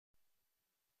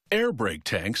Air brake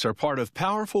tanks are part of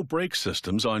powerful brake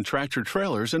systems on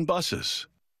tractor-trailers and buses.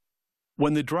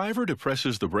 When the driver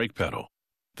depresses the brake pedal,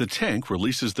 the tank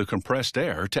releases the compressed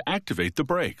air to activate the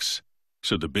brakes,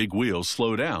 so the big wheels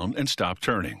slow down and stop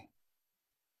turning.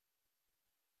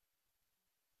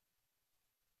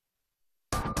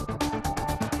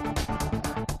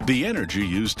 The energy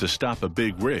used to stop a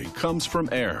big rig comes from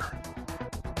air.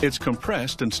 It's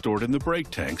compressed and stored in the brake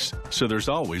tanks, so there's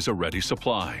always a ready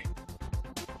supply.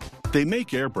 They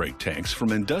make air brake tanks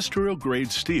from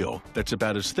industrial-grade steel that's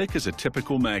about as thick as a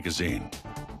typical magazine.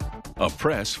 A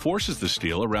press forces the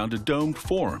steel around a domed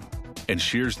form and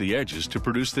shears the edges to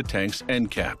produce the tank's end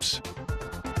caps.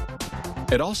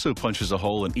 It also punches a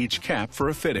hole in each cap for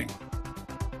a fitting.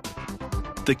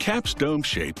 The cap's dome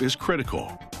shape is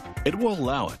critical. It will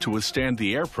allow it to withstand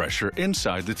the air pressure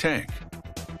inside the tank.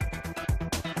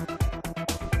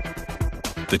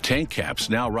 The tank caps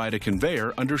now ride a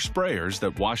conveyor under sprayers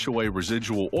that wash away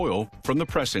residual oil from the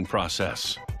pressing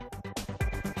process.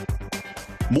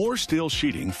 More steel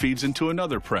sheeting feeds into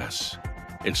another press.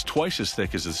 It's twice as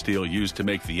thick as the steel used to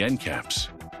make the end caps.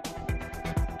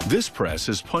 This press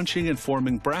is punching and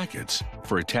forming brackets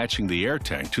for attaching the air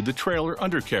tank to the trailer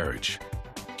undercarriage,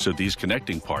 so these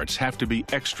connecting parts have to be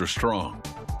extra strong.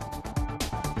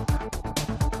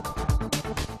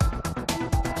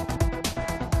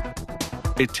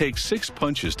 It takes 6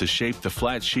 punches to shape the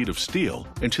flat sheet of steel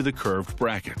into the curved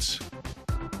brackets.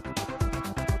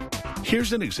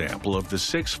 Here's an example of the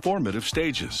 6 formative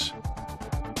stages.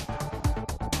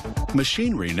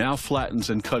 Machinery now flattens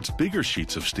and cuts bigger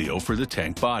sheets of steel for the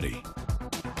tank body.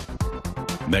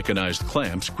 Mechanized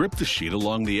clamps grip the sheet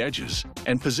along the edges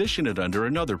and position it under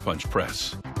another punch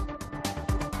press.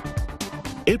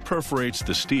 It perforates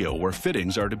the steel where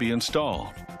fittings are to be installed.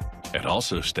 It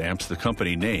also stamps the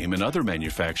company name and other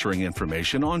manufacturing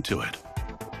information onto it.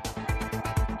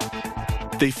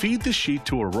 They feed the sheet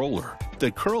to a roller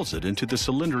that curls it into the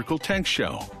cylindrical tank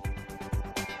shell.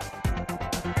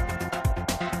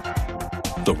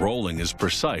 The rolling is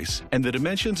precise, and the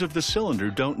dimensions of the cylinder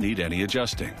don't need any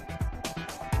adjusting.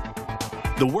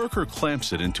 The worker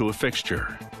clamps it into a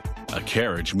fixture. A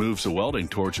carriage moves a welding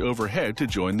torch overhead to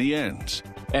join the ends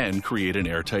and create an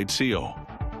airtight seal.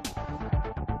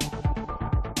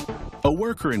 A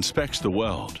worker inspects the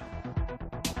weld.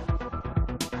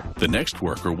 The next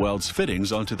worker welds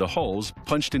fittings onto the holes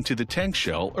punched into the tank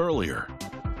shell earlier.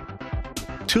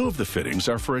 2 of the fittings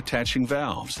are for attaching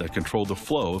valves that control the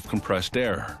flow of compressed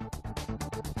air.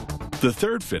 The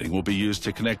third fitting will be used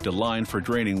to connect a line for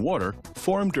draining water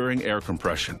formed during air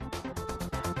compression.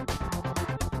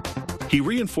 He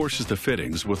reinforces the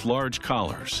fittings with large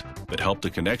collars that help the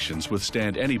connections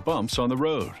withstand any bumps on the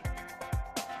road.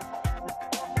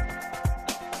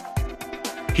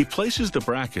 He places the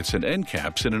brackets and end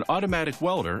caps in an automatic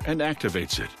welder and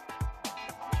activates it.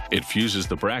 It fuses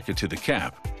the bracket to the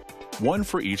cap, 1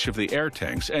 for each of the air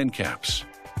tank's end caps.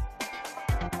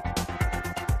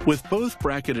 With both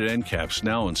bracketed end caps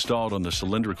now installed on the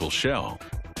cylindrical shell,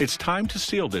 it's time to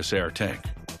seal this air tank.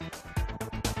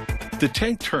 The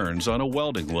tank turns on a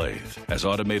welding lathe as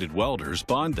automated welders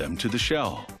bond them to the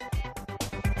shell.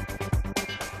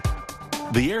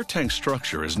 The air tank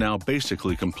structure is now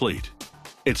basically complete.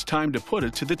 It's time to put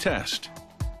it to the test.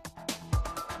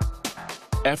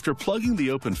 After plugging the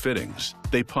open fittings,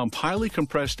 they pump highly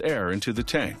compressed air into the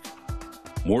tank,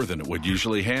 more than it would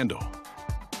usually handle.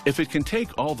 If it can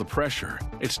take all the pressure,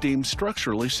 it's deemed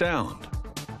structurally sound.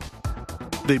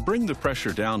 They bring the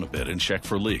pressure down a bit and check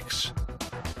for leaks.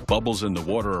 Bubbles in the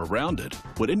water around it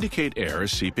would indicate air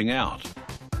is seeping out.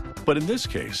 But in this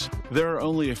case, there are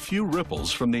only a few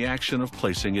ripples from the action of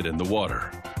placing it in the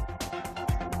water.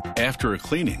 After a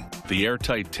cleaning, the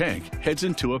airtight tank heads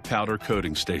into a powder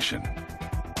coating station.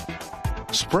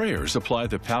 Sprayers apply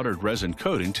the powdered resin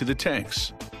coating to the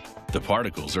tanks. The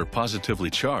particles are positively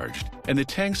charged, and the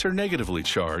tanks are negatively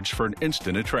charged for an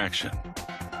instant attraction.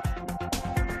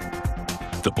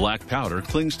 The black powder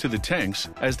clings to the tanks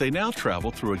as they now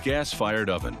travel through a gas-fired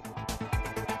oven.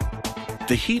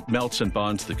 The heat melts and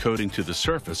bonds the coating to the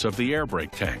surface of the air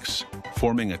brake tanks,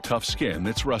 forming a tough skin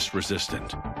that's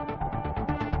rust-resistant.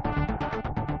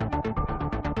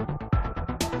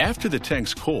 After the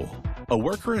tanks cool, a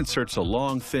worker inserts a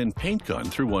long, thin paint gun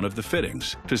through one of the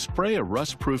fittings to spray a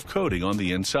rust-proof coating on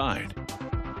the inside.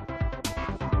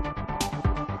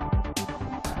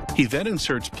 He then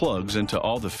inserts plugs into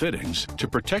all the fittings to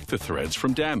protect the threads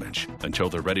from damage until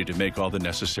they're ready to make all the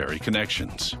necessary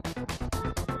connections.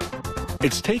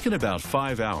 It's taken about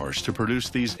 5 hours to produce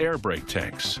these air brake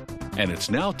tanks, and it's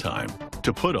now time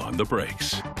to put on the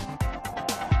brakes.